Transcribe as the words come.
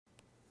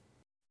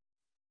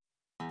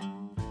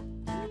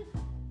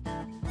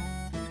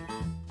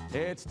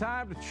It's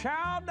time to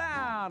chow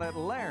down at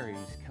Larry's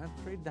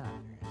Country Diner.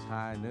 It's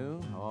high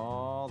noon.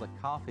 Oh, the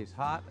coffee's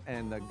hot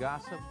and the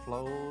gossip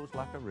flows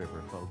like a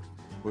river, folks.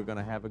 We're going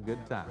to have a good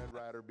time. Red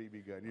Ryder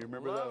BB gun. You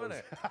remember Loving those?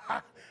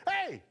 it.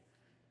 Hey,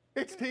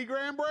 it's T.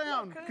 Graham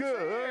Brown.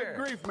 Good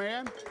grief,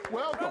 man.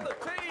 Welcome. Brother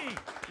T.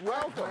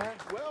 Welcome.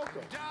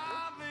 Welcome.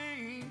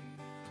 Darling,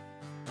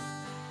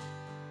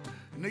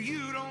 no,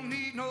 you don't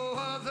need no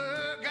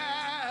other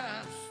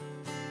guys.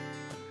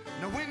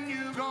 Now, when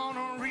you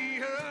gonna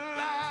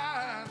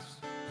realize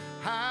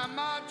how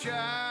much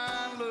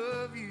I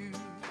love you?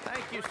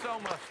 Thank you so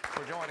much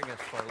for joining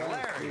us for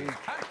Larry's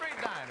Country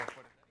Diner.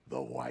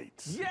 The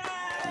Whites. Yay!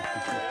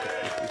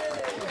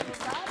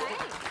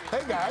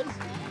 Hey, guys.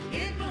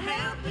 It will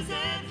help us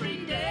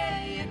every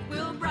day. It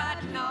will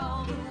brighten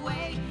all the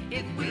way.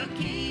 It will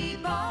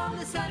keep on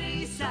the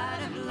sunny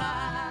side of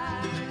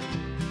life.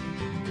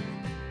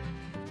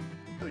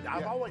 Dude,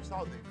 I've always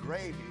thought that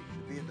gravy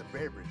should be in the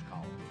beverage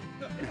column.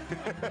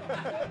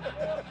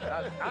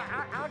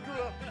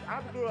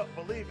 I grew up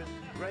believing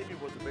gravy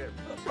was a beverage.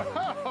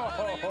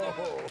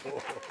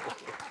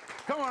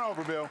 Come on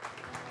over, Bill.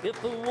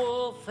 If the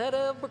wolf had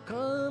ever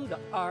come to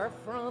our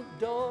front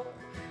door,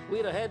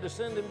 we'd have had to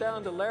send him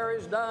down to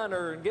Larry's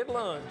Diner and get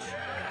lunch.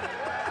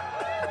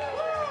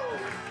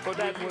 But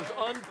that was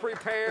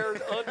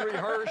unprepared,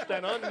 unrehearsed,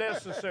 and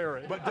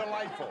unnecessary. But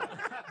delightful.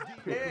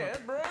 Yeah,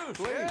 Bruce.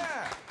 Please.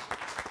 Yeah.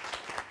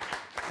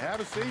 Have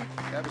a seat.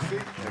 Have a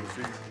seat. Have a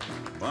seat.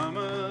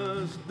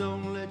 Mamas,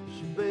 don't let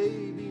your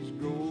babies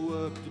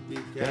grow up to be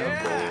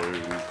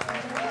cowboys.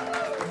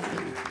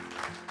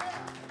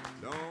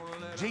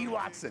 Don't let Gene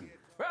Watson.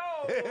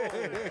 Oh.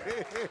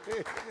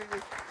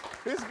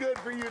 It's good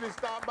for you to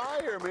stop by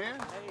here, man.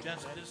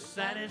 just to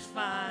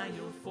satisfy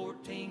your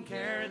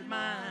 14-karat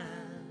mind.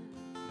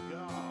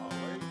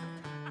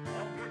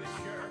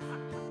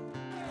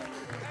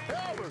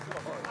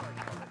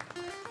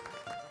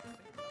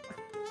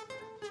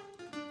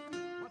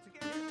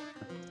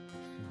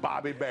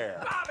 Bobby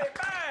Bear. Bobby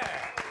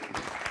Bear.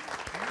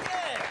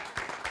 Yeah.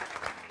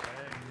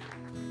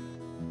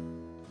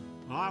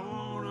 I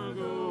wanna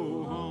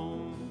go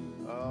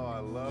home. Oh, I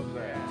love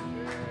that.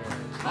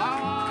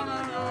 I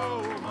wanna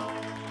go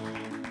home.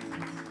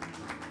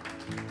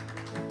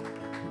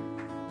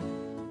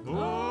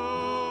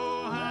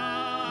 Oh,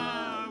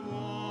 I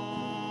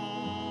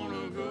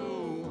wanna go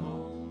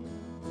home.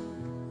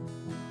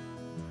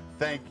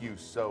 Thank you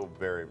so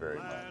very, very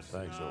much.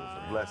 Thanks, old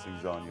friend.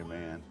 Blessings on you,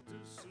 man.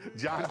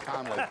 John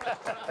Conley.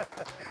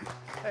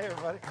 Hey,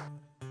 everybody.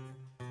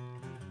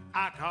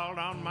 I called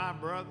on my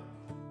brother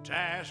to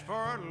ask for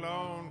a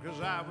loan 'cause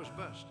I was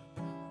busted.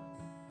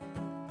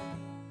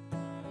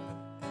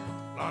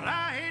 Lord,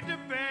 I hate to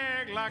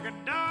beg like a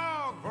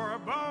dog for a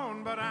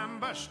bone, but I'm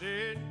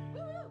busted.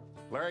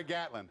 Larry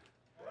Gatlin.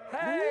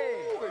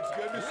 Hey. Ooh, it's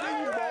good to see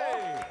you,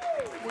 boy.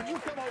 Would you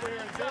come over here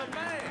and Good say,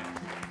 man.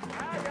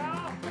 Hi,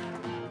 y'all.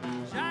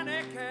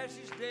 Johnny Cash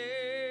is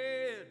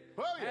dead,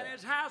 Oh, yeah. and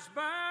his house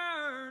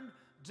burned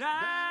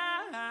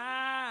down.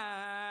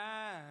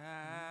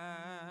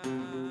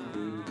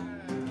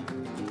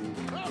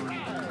 all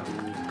right.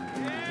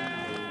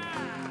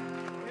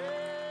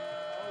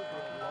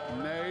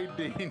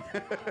 Nadine.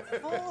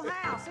 Full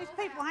house. These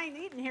people ain't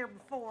eaten here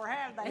before,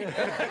 have they?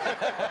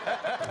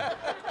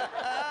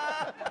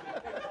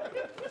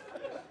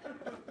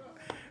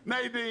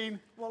 Nadine.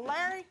 Well,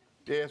 Larry,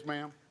 Yes,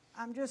 ma'am.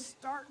 I'm just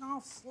starting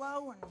off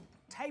slow and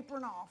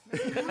tapering off.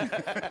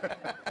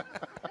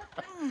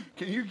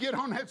 Can you get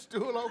on that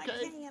stool okay?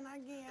 I can, I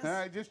guess. All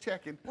right, just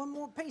checking. One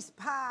more piece of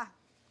pie.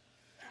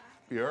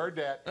 You heard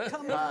that.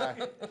 Come Hi.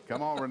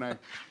 Come on, Renee.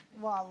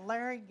 Well,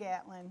 Larry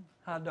Gatlin.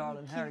 Hi,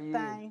 darling. How are cute you?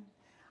 thing.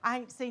 I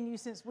ain't seen you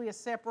since we were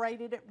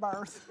separated at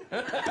birth.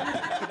 What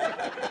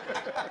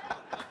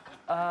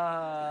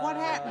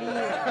happened to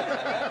you?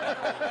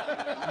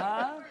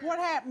 Huh? What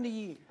happened to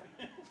you?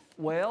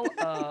 Well,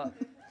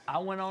 I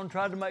went on and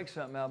tried to make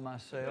something out of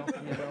myself,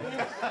 you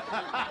know.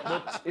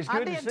 But it's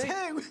good I to did see.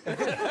 too.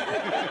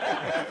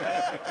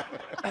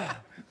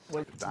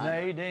 Well,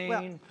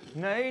 Nadine,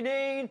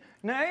 Nadine,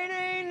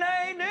 Nadine,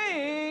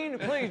 Nadine,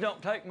 please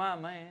don't take my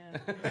man.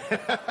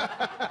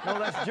 No,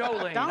 that's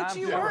Jolene. Don't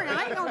you worry,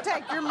 I ain't gonna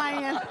take your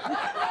man.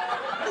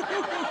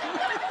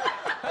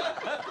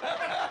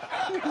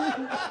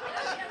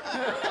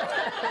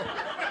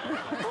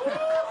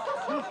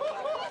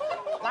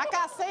 Like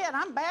I said,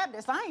 I'm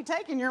Baptist. I ain't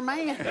taking your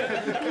man.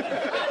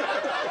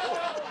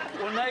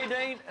 Well,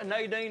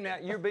 Nadine, now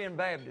you're being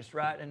Baptist,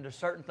 right? And there's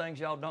certain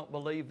things y'all don't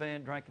believe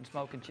in, drinking,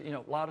 smoking, you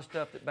know, a lot of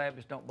stuff that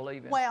Baptists don't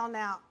believe in. Well,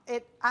 now,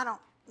 I don't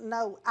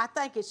know. I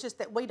think it's just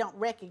that we don't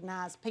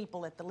recognize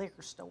people at the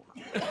liquor store. I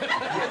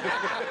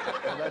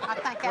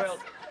think that's... Well,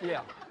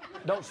 yeah.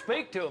 Don't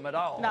speak to them at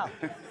all. No.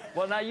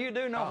 Well, now you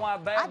do know why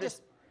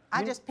Baptists...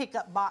 I just pick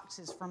up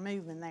boxes for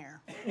moving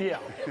there. Yeah.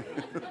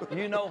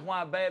 You know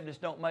why Baptists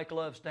don't make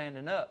love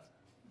standing up.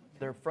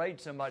 They're afraid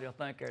somebody will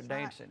think they're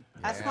dancing.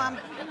 That's why I'm...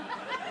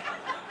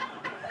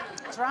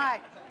 That's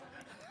right.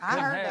 I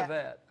Couldn't heard have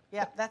that.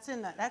 Yeah, that's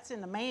in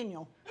the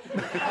manual.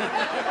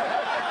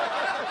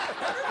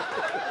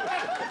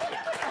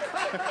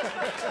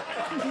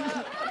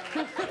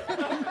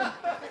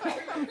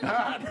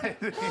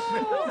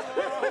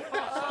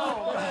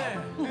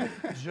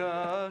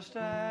 Just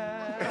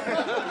as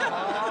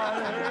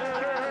I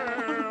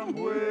am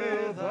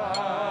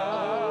without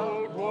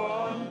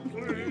one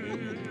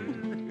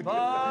plea,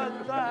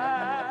 but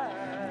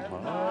that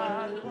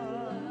my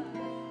blood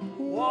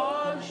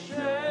was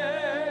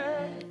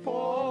shed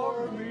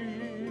for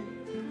me,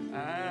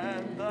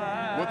 and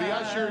that Will the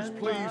ushers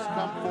please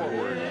come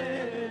forward?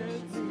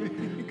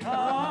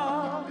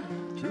 come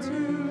to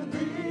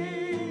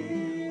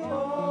thee,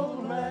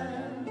 O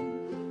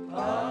Lamb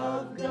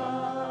of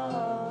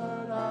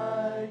God,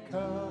 I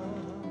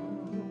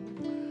come,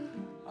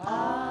 I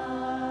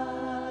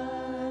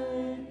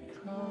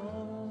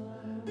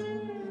come.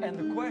 And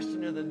the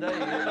question of the day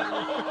is,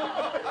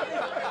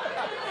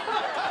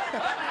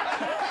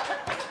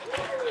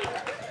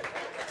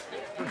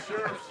 The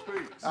sheriff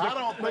speaks. I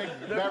don't think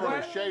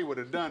Beverly Shea would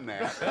have done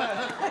that.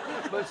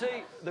 but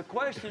see, the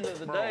question of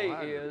the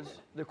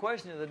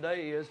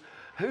day is,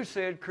 who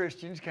said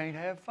Christians can't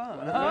have fun?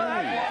 That's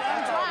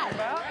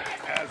right.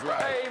 That's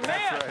right. Amen.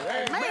 That's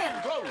right.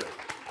 Amen. Glory.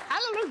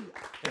 Hallelujah.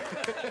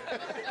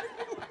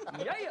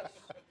 Yes.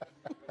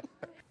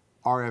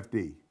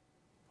 RFD.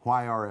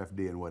 Why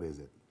RFD and what is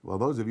it? Well,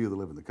 those of you that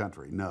live in the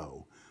country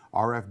know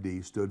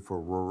RFD stood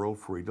for Rural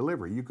Free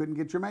Delivery. You couldn't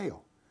get your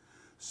mail.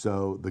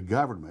 So the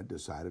government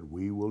decided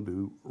we will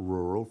do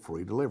rural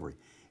free delivery.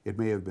 It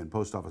may have been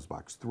Post Office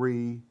Box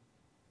 3,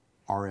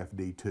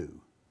 RFD 2.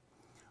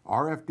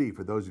 RFD,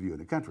 for those of you in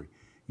the country,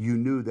 you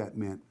knew that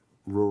meant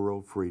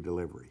rural free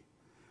delivery.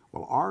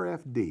 Well,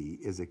 RFD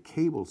is a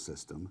cable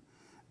system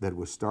that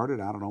was started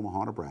out in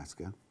Omaha,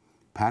 Nebraska.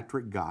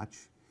 Patrick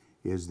Gotch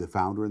is the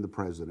founder and the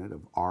president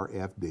of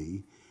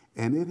RFD,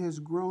 and it has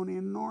grown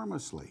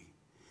enormously.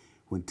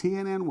 When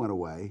TNN went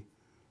away,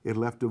 it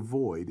left a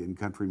void in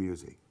country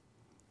music.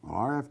 Well,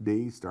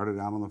 RFD started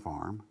out on the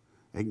farm.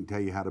 They can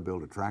tell you how to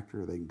build a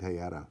tractor. They can tell you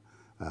how to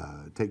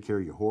take care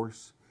of your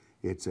horse.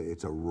 It's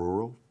a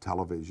rural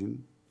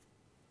television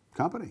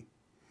company.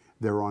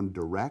 They're on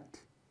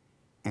Direct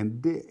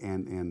and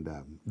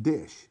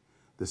Dish,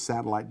 the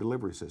satellite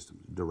delivery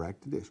systems,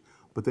 Direct and Dish.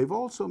 But they've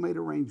also made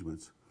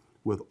arrangements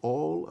with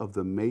all of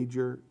the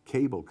major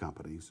cable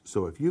companies.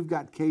 So if you've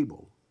got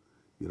cable,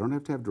 you don't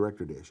have to have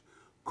Direct or Dish.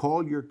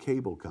 Call your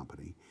cable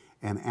company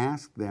and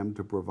ask them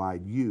to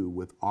provide you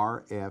with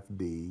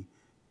RFD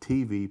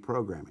TV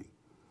programming.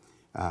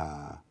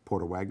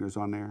 Porter Wagner's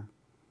on there,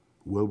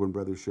 Wilburn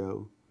Brothers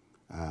Show,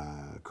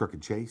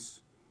 Crooked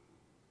Chase,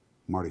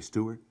 Marty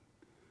Stewart.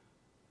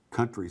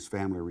 Country's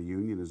Family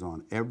Reunion is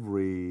on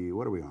every,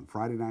 what are we on,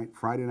 Friday night?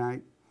 Friday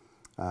night.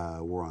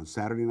 We're on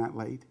Saturday night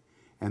late.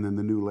 And then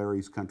the new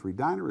Larry's Country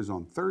Diner is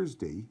on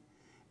Thursday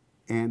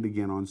and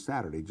again on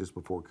Saturday, just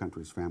before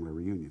Country's Family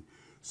Reunion.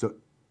 So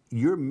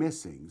you're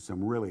missing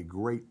some really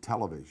great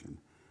television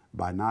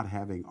by not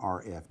having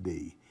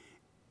RFD.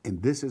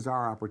 And this is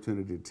our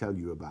opportunity to tell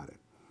you about it.